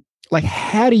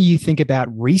 How do you think about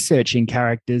researching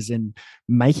characters and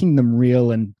making them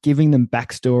real and giving them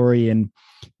backstory and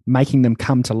making them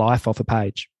come to life off a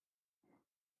page?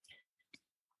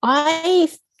 I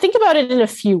think about it in a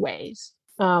few ways.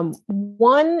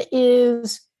 One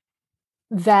is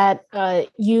that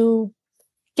you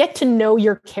get to know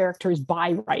your characters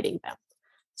by writing them.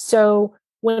 So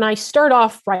when I start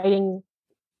off writing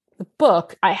the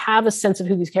book, I have a sense of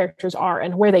who these characters are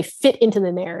and where they fit into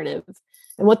the narrative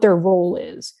and what their role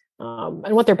is,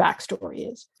 and what their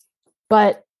backstory is.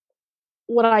 But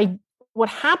what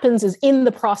happens is, in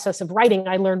the process of writing,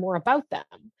 I learn more about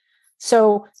them.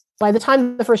 So by the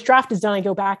time the first draft is done, I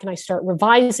go back and I start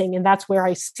revising, and that's where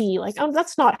I see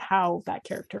that's not how that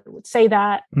character would say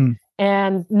that.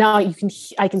 And now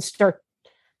I can start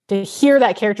to hear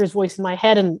that character's voice in my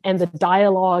head, and the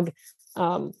dialogue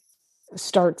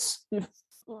starts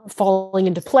falling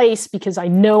into place because I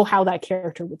know how that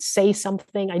character would say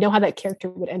something. I know how that character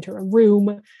would enter a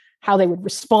room, how they would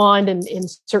respond in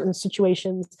certain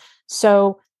situations.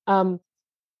 So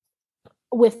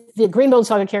with the Greenbone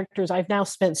Saga characters, I've now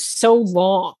spent so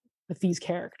long with these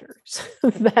characters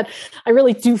that I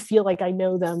really do feel like I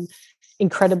know them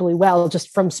incredibly well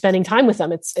just from spending time with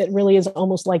them. It really is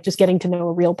almost like just getting to know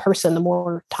a real person. The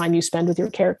more time you spend with your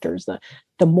characters,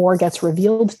 the more gets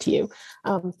revealed to you.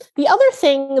 The other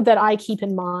thing that I keep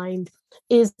in mind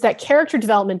is that character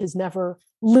development is never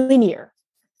linear.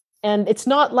 And it's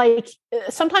not like,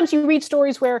 sometimes you read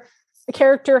stories where a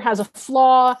character has a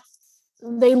flaw,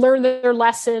 they learn their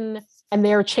lesson, and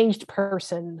they're a changed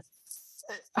person.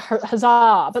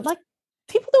 Huzzah. But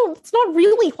people don't, it's not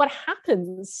really what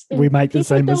happens. We make the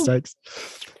same mistakes.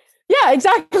 Yeah,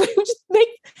 exactly.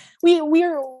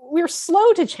 We're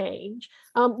slow to change.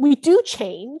 We do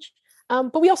change,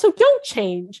 but we also don't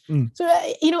change. So,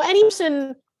 any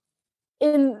person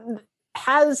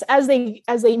as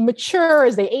they mature,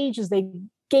 as they age, as they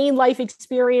gain life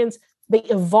experience, they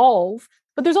evolve.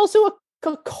 But there's also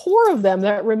a core of them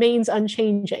that remains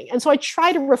unchanging. And so I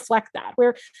try to reflect that,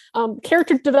 where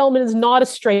character development is not a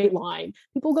straight line.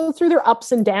 People go through their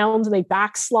ups and downs, and they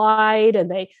backslide, and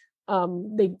they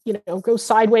go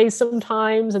sideways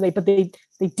sometimes, and they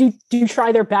do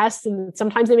try their best, and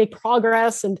sometimes they make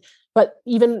progress. But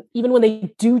even when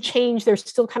they do change, they're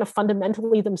still kind of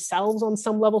fundamentally themselves on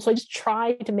some level. So I just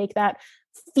try to make that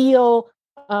feel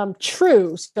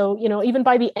true. So, even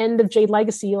by the end of Jade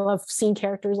Legacy, you'll have seen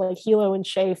characters like Hilo and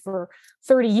Shay for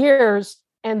 30 years,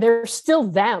 and they're still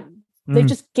them. They've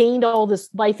just gained all this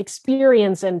life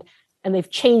experience, and they've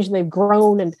changed, and they've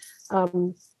grown.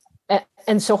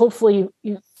 And so hopefully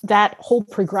that whole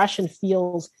progression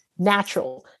feels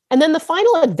natural. And then the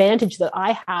final advantage that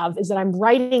I have is that I'm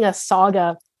writing a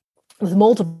saga with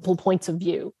multiple points of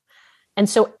view. And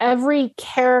so every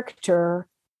character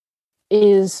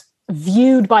is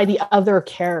viewed by the other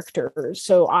characters.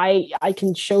 So I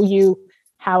can show you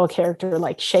how a character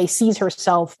like Shay sees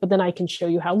herself, but then I can show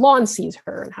you how Lon sees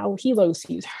her, and how Hilo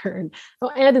sees her, and how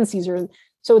Andon sees her. And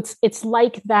so it's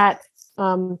like that.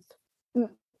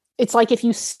 It's like if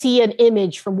you see an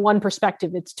image from one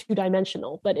perspective, it's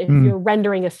two-dimensional. But if you're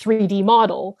rendering a 3D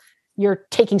model, you're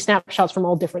taking snapshots from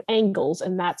all different angles,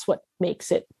 and that's what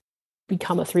makes it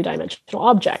become a three-dimensional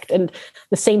object. And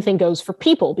the same thing goes for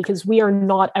people, because we are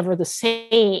not ever the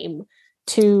same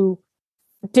to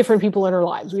different people in our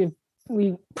lives.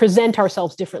 We present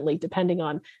ourselves differently depending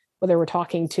on whether we're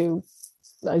talking to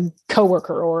a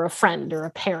coworker or a friend or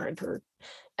a parent,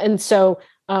 and so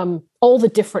all the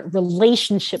different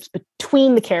relationships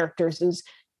between the characters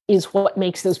is what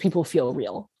makes those people feel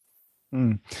real.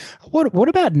 What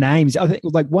about names? I think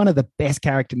like one of the best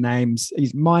character names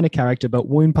is minor character, but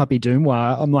Wound Puppy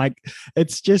Dumois. I'm like,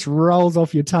 it's just rolls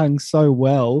off your tongue so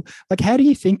well. Like, how do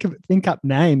you think up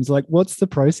names? Like, what's the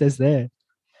process there?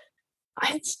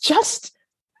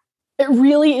 It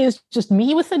really is just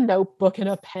me with a notebook and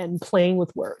a pen playing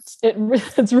with words.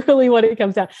 It's really what it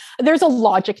comes down. There's a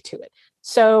logic to it.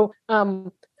 So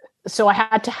I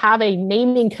had to have a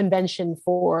naming convention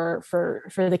for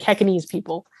the Kekanese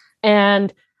people,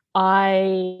 and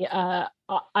I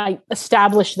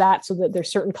established that so that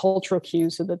there's certain cultural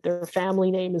cues, so that their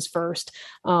family name is first,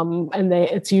 and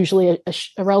it's usually a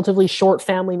relatively short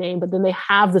family name, but then they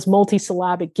have this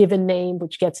multisyllabic given name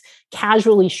which gets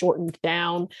casually shortened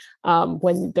down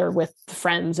when they're with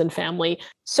friends and family.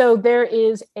 So there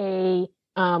is a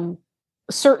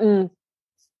certain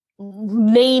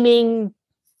naming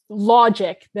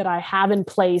logic that I have in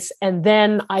place, and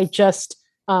then I just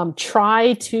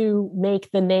try to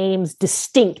make the names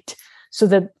distinct, so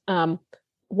that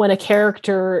when a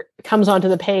character comes onto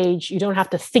the page, you don't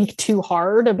have to think too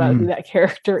hard about who that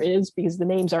character is, because the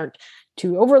names aren't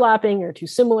too overlapping or too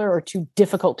similar or too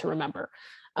difficult to remember.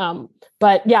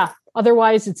 But yeah,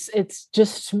 otherwise it's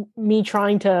just me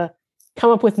trying to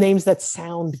come up with names that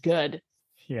sound good.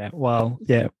 Yeah, well,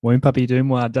 yeah, Wound Puppy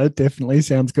Dumois definitely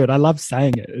sounds good. I love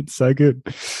saying it. It's so good.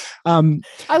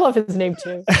 I love his name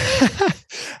too.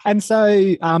 And so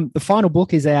the final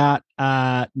book is out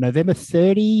November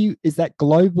 30. Is that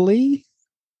globally?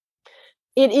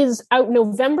 It is out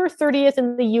November 30th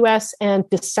in the US and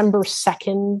December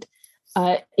 2nd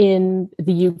in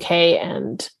the UK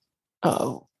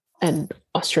and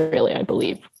Australia, I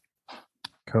believe.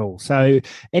 Cool. So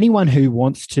anyone who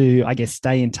wants to, I guess,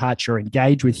 stay in touch or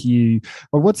engage with you,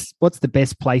 or what's the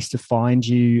best place to find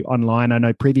you online? I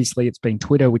know previously it's been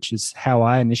Twitter, which is how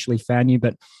I initially found you,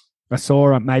 but I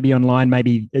saw maybe online,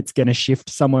 maybe it's going to shift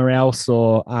somewhere else,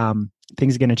 or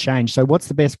things are going to change. So what's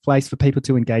the best place for people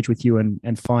to engage with you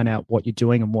and find out what you're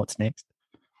doing and what's next?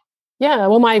 Yeah,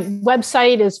 well, my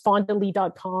website is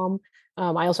fondalee.com.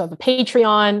 I also have a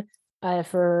Patreon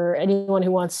for anyone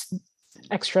who wants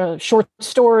extra short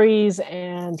stories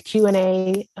and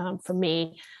Q&A from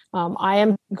me. I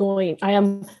am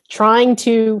trying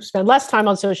to spend less time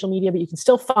on social media, but you can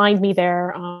still find me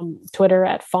there on Twitter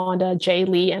at Fonda J.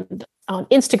 Lee and on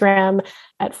Instagram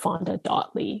at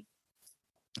fonda.lee.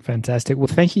 Fantastic. Well,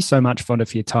 thank you so much, Fonda,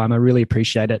 for your time. I really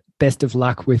appreciate it. Best of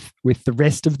luck with the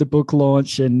rest of the book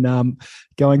launch and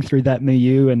going through that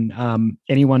milieu. And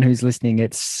anyone who's listening,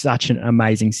 it's such an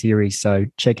amazing series. So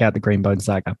check out the Greenbone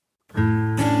Saga.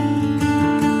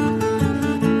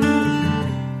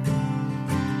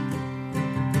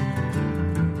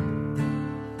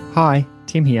 Hi,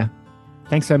 Tim here.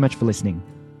 Thanks so much for listening.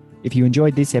 If you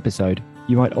enjoyed this episode,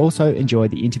 you might also enjoy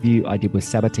the interview I did with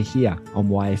Saba Tahir on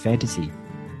YA Fantasy,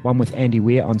 one with Andy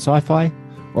Weir on sci-fi,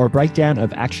 or a breakdown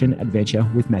of action adventure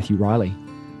with Matthew Riley.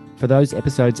 For those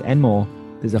episodes and more,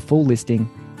 there's a full listing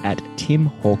at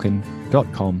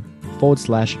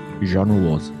timhawken.com/genre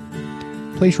wars.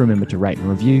 please remember to rate and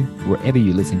review wherever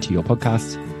you listen to your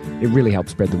podcasts. It really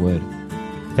helps spread the word.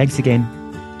 Thanks again,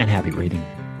 and happy reading.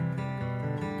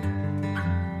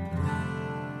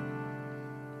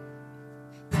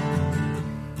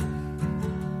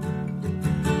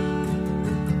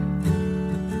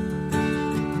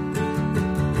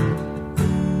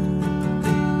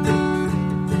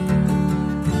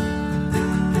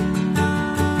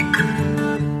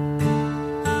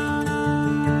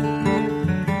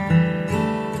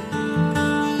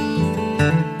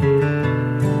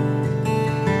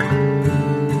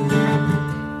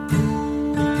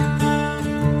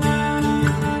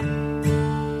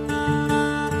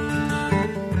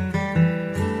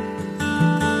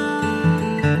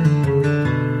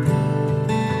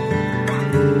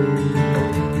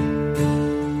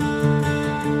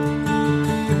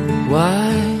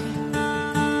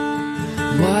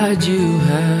 Why'd you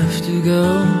have to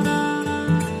go?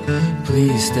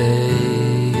 Please stay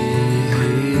here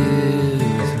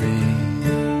with me.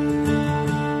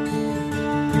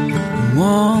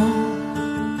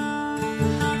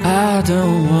 I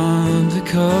don't want to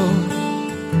cold.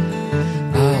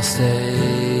 I'll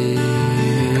stay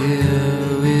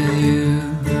here with you.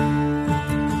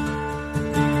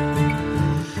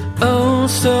 Oh,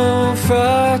 so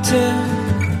frightened.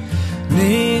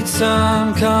 Need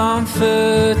some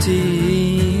comforting.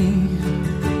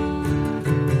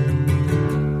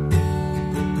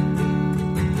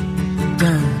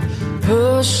 Don't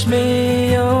push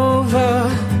me over.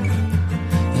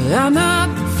 I'm not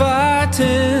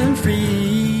fighting free.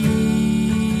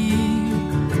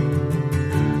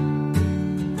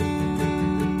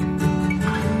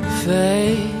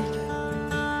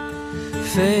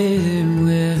 Fading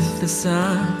with the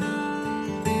sun.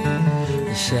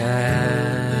 Shadows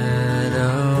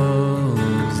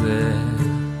there.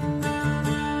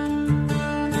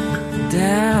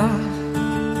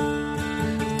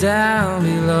 Down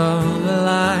below the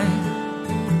line,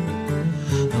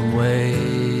 I'm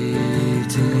waiting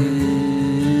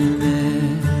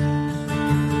there.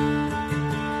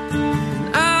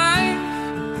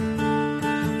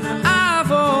 I've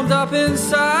warmed up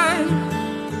inside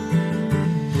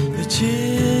the chill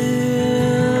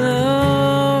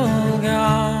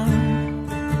gone.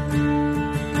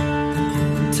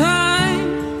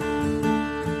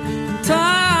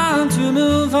 Time to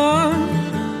move on.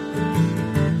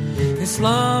 It's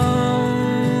long,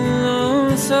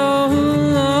 so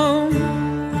long.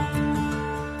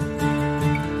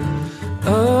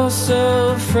 Oh,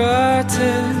 so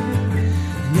frightened.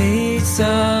 Need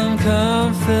some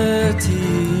comfort.